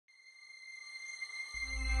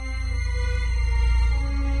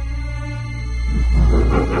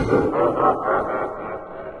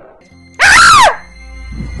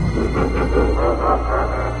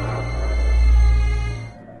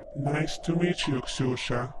Nice to meet you,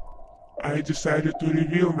 Ksusha. I decided to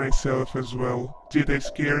reveal myself as well. Did I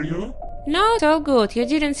scare you? No, so good. You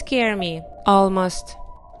didn't scare me. Almost.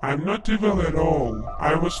 I'm not evil at all.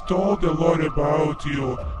 I was told a lot about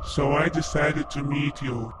you, so I decided to meet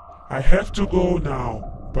you. I have to go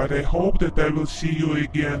now, but I hope that I will see you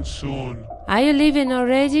again soon. Are you leaving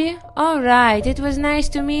already? Alright, it was nice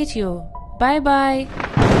to meet you. Bye-bye.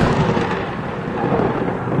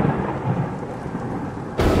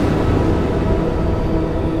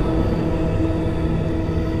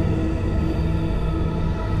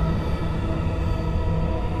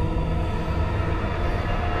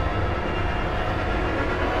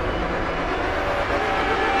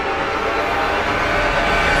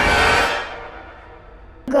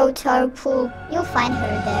 Go to our pool, you'll find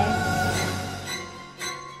her there.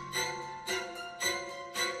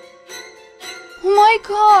 Oh my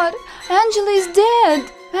god! Angela is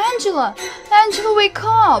dead! Angela! Angela, wake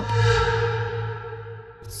up!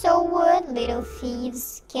 So what, little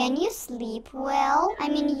thieves? Can you sleep well? I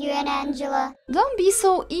mean, you and Angela. Don't be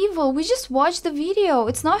so evil, we just watched the video,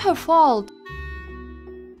 it's not her fault.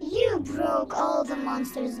 You broke all the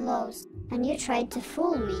monster's laws, and you tried to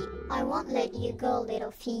fool me. I won't let you go,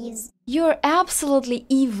 little thieves. You're absolutely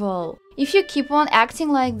evil. If you keep on acting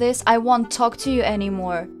like this, I won't talk to you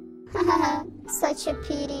anymore. Such a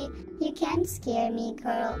pity. You can't scare me,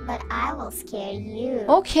 girl, but I will scare you.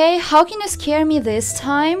 Okay, how can you scare me this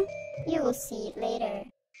time? You will see it later.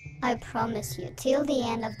 I promise you, till the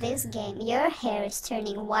end of this game, your hair is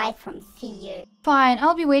turning white from fear. Fine,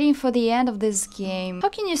 I'll be waiting for the end of this game. How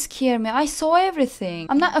can you scare me? I saw everything.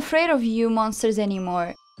 I'm not afraid of you monsters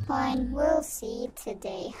anymore. Fine, we'll see it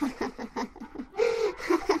today.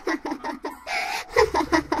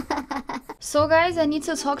 So guys, I need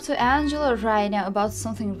to talk to Angela right now about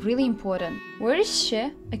something really important. Where is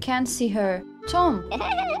she? I can't see her. Tom!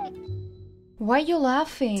 Why are you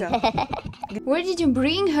laughing? Where did you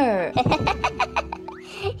bring her?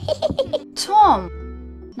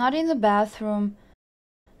 Tom! Not in the bathroom.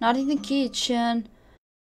 Not in the kitchen.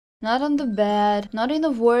 Not on the bed. Not in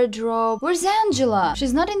the wardrobe. Where's Angela?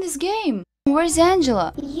 She's not in this game. Where's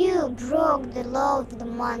Angela? You broke the law of the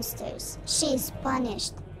monsters. She's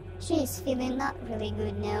punished. She's feeling not really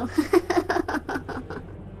good now.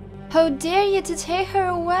 How dare you to take her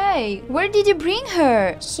away? Where did you bring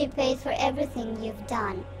her? She paid for everything you've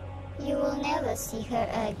done. You will never see her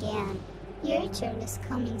again. Your turn is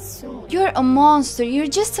coming soon. You're a monster. You're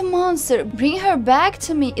just a monster. Bring her back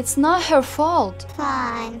to me. It's not her fault.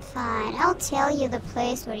 Fine, fine. I'll tell you the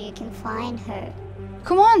place where you can find her.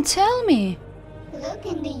 Come on, tell me. Look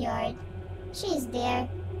in the yard. She's there,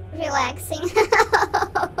 relaxing.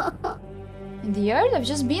 In the yard? I've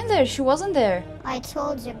just been there. She wasn't there. I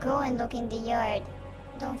told you, go and look in the yard.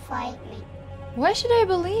 Don't fight me. Why should I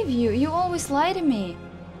believe you? You always lie to me.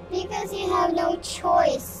 Because you have no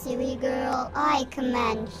choice, silly girl. I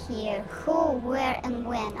command here who, where, and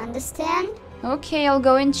when. Understand? Okay, I'll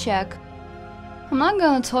go and check. I'm not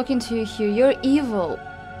gonna talking to you here. You're evil.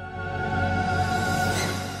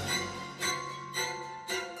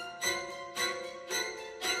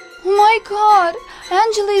 Oh my god!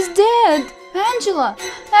 Angela is dead! Angela!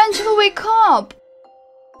 Angela, wake up!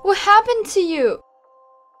 What happened to you?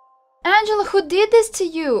 Angela, who did this to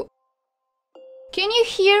you? Can you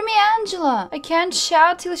hear me, Angela? I can't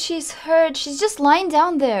shout till she's heard. She's just lying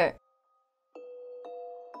down there.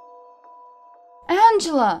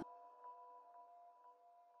 Angela!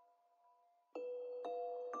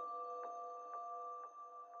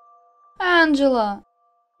 Angela!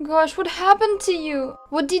 Gosh, what happened to you?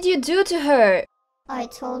 What did you do to her? I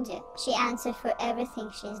told you, she answered for everything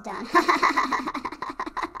she's done.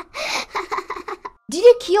 Did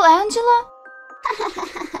you kill Angela?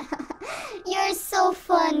 You're so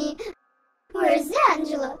funny. Where's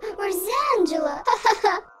Angela? Where's Angela?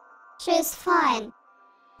 She's fine.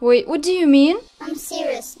 Wait, what do you mean?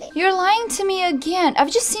 Seriously. You're lying to me again.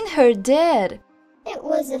 I've just seen her dead. It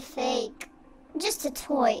was a fake. Just a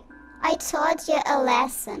toy. I taught you a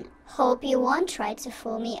lesson. Hope you won't try to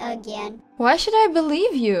fool me again. Why should I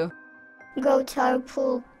believe you? Go to our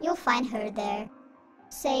pool. You'll find her there.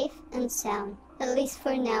 Safe and sound. At least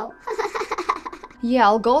for now. Yeah,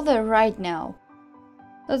 I'll go there right now.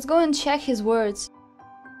 Let's go and check his words.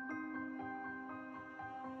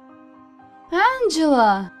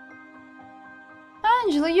 Angela!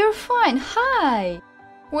 Angela, you're fine. Hi!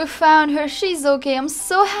 We found her. She's okay. I'm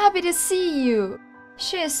so happy to see you.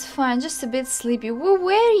 She's fine, just a bit sleepy. Where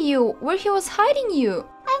were you? Where he was hiding you?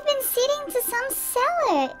 I've been sitting to some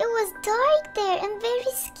cellar. It was dark there and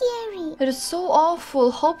very scary. It is so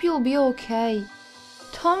awful. Hope you'll be okay.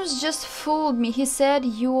 Tom's just fooled me. He said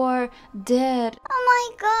you are dead. Oh my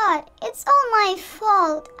god, it's all my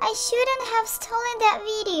fault. I shouldn't have stolen that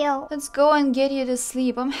video. Let's go and get you to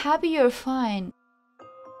sleep. I'm happy you're fine.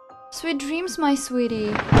 Sweet dreams, my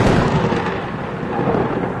sweetie.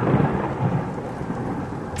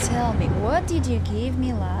 Tell me, what did you give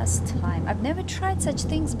me last time? I've never tried such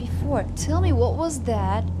things before. Tell me, what was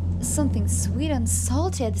that? Something sweet and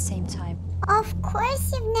salty at the same time. Of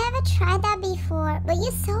course you've never tried that before, but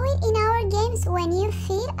you saw it in our games when you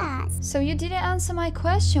feed us. So you didn't answer my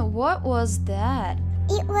question. What was that?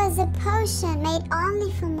 It was a potion made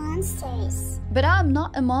only for monsters. But I'm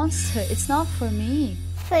not a monster. It's not for me.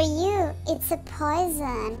 For you, it's a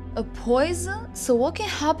poison. A poison? So what can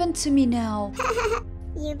happen to me now?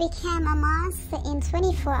 You became a monster in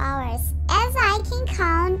 24 hours. As I can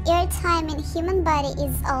count, your time in human body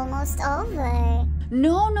is almost over.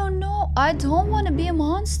 No, no, no. I don't want to be a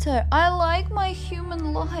monster. I like my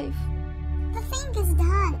human life. The thing is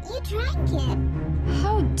done. You drank it.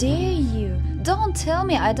 How dare you? Don't tell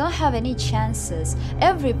me I don't have any chances.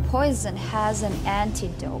 Every poison has an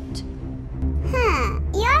antidote.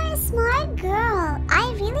 You're a smart girl.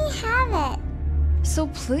 I really have it. So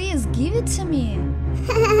please give it to me.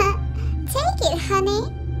 Take it, honey.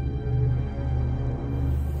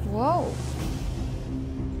 Whoa.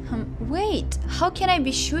 Wait, how can I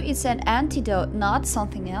be sure it's an antidote, not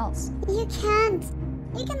something else? You can't.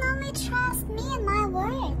 You can only trust me and my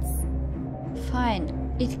words.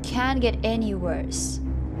 Fine, it can't get any worse.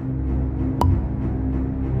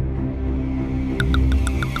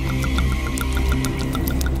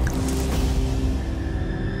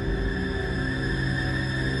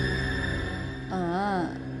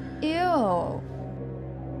 Ew.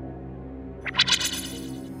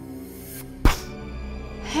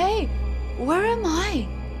 Hey, where am I?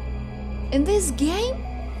 In this game?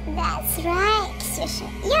 That's right, Ksyusha.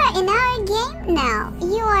 You're in our game now.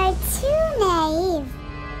 You are too naive.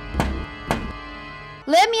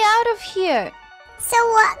 Let me out of here. So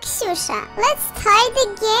what, Ksyusha? Let's start the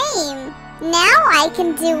game. Now I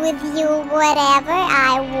can do with you whatever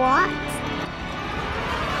I want.